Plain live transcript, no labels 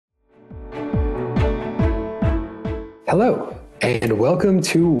Hello, and welcome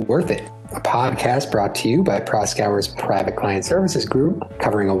to Worth It, a podcast brought to you by Proskauer's Private Client Services Group,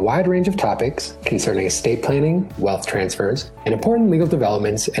 covering a wide range of topics concerning estate planning, wealth transfers, and important legal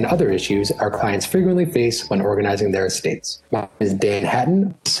developments and other issues our clients frequently face when organizing their estates. My name is Dan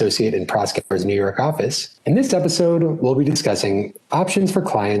Hatton, associate in Proskauer's New York office. In this episode, we'll be discussing options for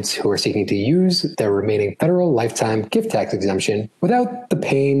clients who are seeking to use their remaining federal lifetime gift tax exemption without the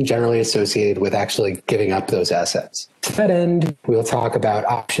pain generally associated with actually giving up those assets. To that end, we'll talk about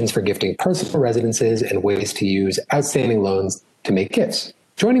options for gifting personal residences and ways to use outstanding loans to make gifts.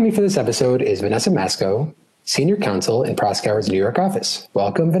 Joining me for this episode is Vanessa Masco, Senior Counsel in Proskauer's New York office.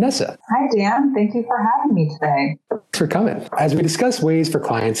 Welcome, Vanessa. Hi, Dan. Thank you for having me today. Thanks for coming. As we discuss ways for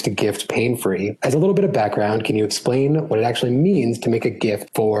clients to gift pain-free, as a little bit of background, can you explain what it actually means to make a gift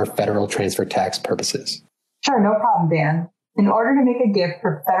for federal transfer tax purposes? Sure, no problem, Dan. In order to make a gift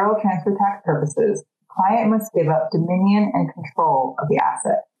for federal transfer tax purposes, the client must give up dominion and control of the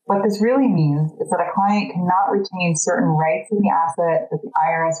asset. What this really means is that a client cannot retain certain rights in the asset that the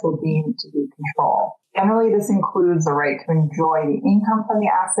IRS will deem to be control. Generally, this includes the right to enjoy the income from the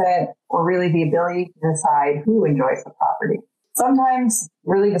asset, or really the ability to decide who enjoys the property. Sometimes,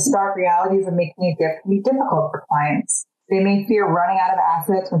 really the stark realities of making a gift can be difficult for clients. They may fear running out of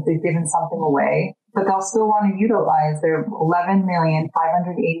assets once they've given something away, but they'll still want to utilize their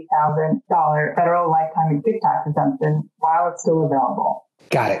 $11,580,000 federal lifetime gift tax exemption while it's still available.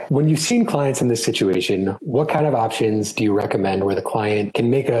 Got it. When you've seen clients in this situation, what kind of options do you recommend where the client can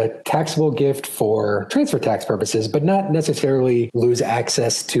make a taxable gift for transfer tax purposes, but not necessarily lose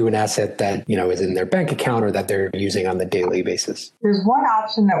access to an asset that, is in their bank account or that they're using on the daily basis? There's one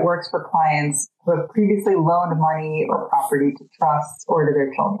option that works for clients who have previously loaned money or property to trusts or to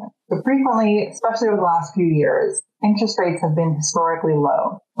their children. So frequently, especially over the last few years, interest rates have been historically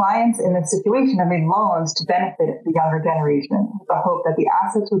low. Clients in this situation have made loans to benefit the younger generation with the hope that the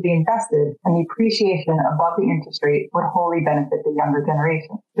assets would be invested and the appreciation above the interest rate would wholly benefit the younger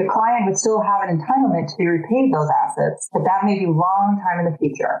generation. The client would still have an entitlement to be repaid those assets, but that may be a long time in the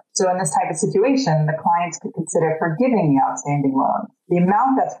future. So in this type of situation, the clients could consider forgiving the outstanding loan. The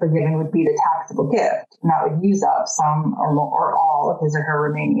amount that's forgiven would be the taxable gift, and that would use up some or all of his or her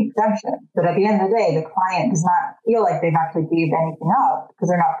remaining exemption. But at the end of the day, the client does not feel like they've actually gave anything up because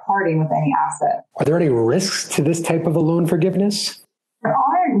they're not parting with any asset. Are there any risks to this type of a loan forgiveness? There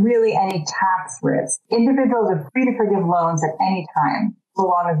aren't really any tax risks. Individuals are free to forgive loans at any time, so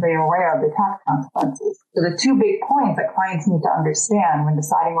long as they are aware of the tax consequences. So the two big points that clients need to understand when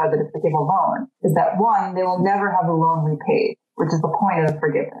deciding whether to forgive a loan is that, one, they will never have the loan repaid, which is the point of the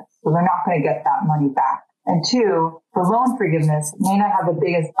forgiveness. So they're not going to get that money back. And two, the loan forgiveness may not have the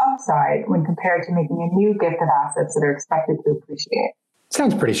biggest upside when compared to making a new gift of assets that are expected to appreciate.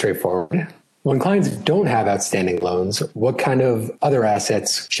 Sounds pretty straightforward. When clients don't have outstanding loans, what kind of other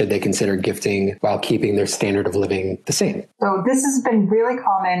assets should they consider gifting while keeping their standard of living the same? So this has been really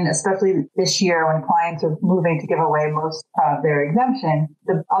common, especially this year when clients are moving to give away most of their exemption.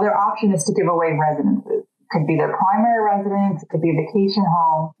 The other option is to give away residences. It could be their primary residence, it could be a vacation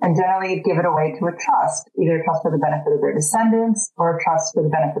home, and generally give it away to a trust, either a trust for the benefit of their descendants or a trust for the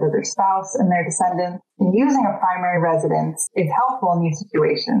benefit of their spouse and their descendants. And using a primary residence is helpful in these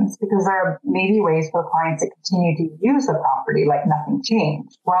situations because there may be ways for clients to continue to use the property like nothing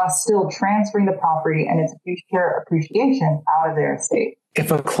changed, while still transferring the property and its future appreciation out of their estate. If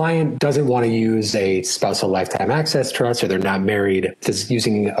a client doesn't want to use a spousal lifetime access trust or they're not married, does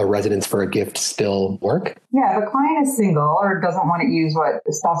using a residence for a gift still work? Yeah, if a client is single or doesn't want to use what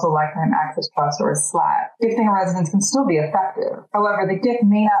the spousal lifetime access trust or a SLAT, gifting a residence can still be effective. However, the gift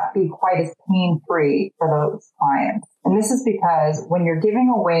may not be quite as pain-free for those clients. And this is because when you're giving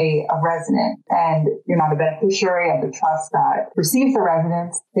away a resident and you're not a beneficiary of the trust that receives the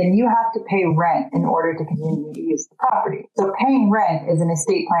residence, then you have to pay rent in order to continue to use the property. So paying rent is an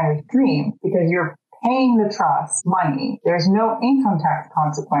estate planner's dream because you're paying the trust money. There's no income tax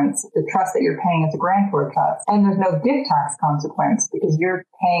consequence, the trust that you're paying as a grantor trust, and there's no gift tax consequence because you're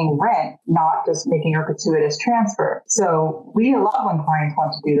paying rent, not just making a gratuitous transfer. So we love when clients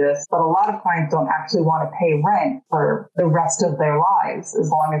want to do this, but a lot of clients don't actually want to pay rent for the rest of their lives as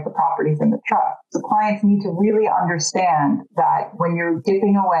long as the property's in the trust. So clients need to really understand that when you're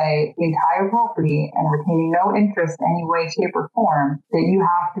giving away the entire property and retaining no interest in any way, shape, or form, that you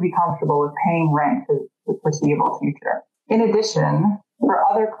have to be comfortable with paying rent for the foreseeable future. In addition, for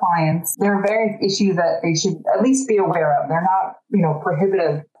other clients, there are various issues that they should at least be aware of. They're not,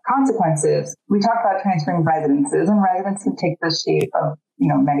 prohibitive consequences, we talk about transferring residences, and residents can take the shape of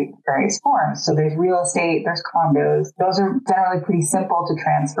many various forms. So there's real estate, there's condos. Those are generally pretty simple to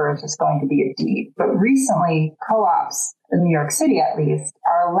transfer. It's just going to be a deed. But recently, co-ops in New York City, at least,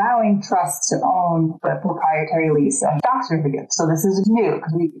 are allowing trusts to own the proprietary lease and stock certificates. So this is new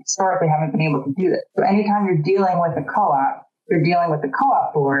because we historically haven't been able to do this. So anytime you're dealing with a co-op, you're dealing with the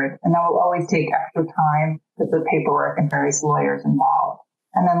co-op board, and that will always take extra time with the paperwork and various lawyers involved.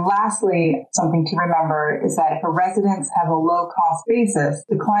 And then lastly, something to remember is that if a residence has a low-cost basis,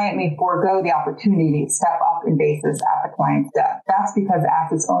 the client may forego the opportunity to step up in basis at the client's death. That's because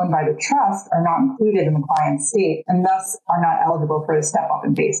assets owned by the trust are not included in the client's estate and thus are not eligible for the step up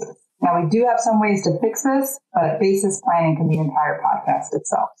in basis. Now, we do have some ways to fix this, but basis planning can be an entire podcast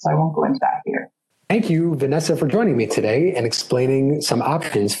itself, so I won't go into that here. Thank you, Vanessa, for joining me today and explaining some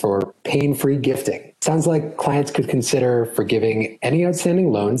options for pain-free gifting. Sounds like clients could consider forgiving any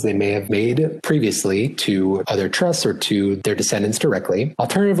outstanding loans they may have made previously to other trusts or to their descendants directly.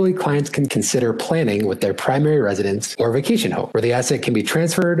 Alternatively, clients can consider planning with their primary residence or vacation home, where the asset can be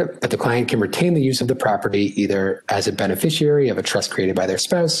transferred, but the client can retain the use of the property either as a beneficiary of a trust created by their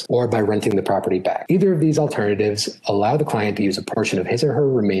spouse or by renting the property back. Either of these alternatives allow the client to use a portion of his or her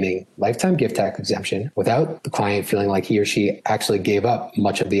remaining lifetime gift tax exemption without the client feeling like he or she actually gave up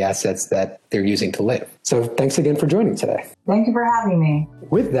much of the assets that they're using to live. So thanks again for joining today. Thank you for having me.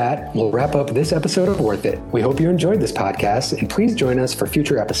 With that, we'll wrap up this episode of Worth It. We hope you enjoyed this podcast, and please join us for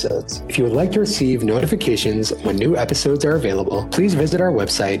future episodes. If you would like to receive notifications when new episodes are available, please visit our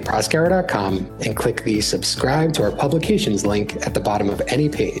website, proskauer.com, and click the subscribe to our publications link at the bottom of any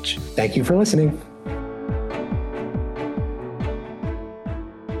page. Thank you for listening.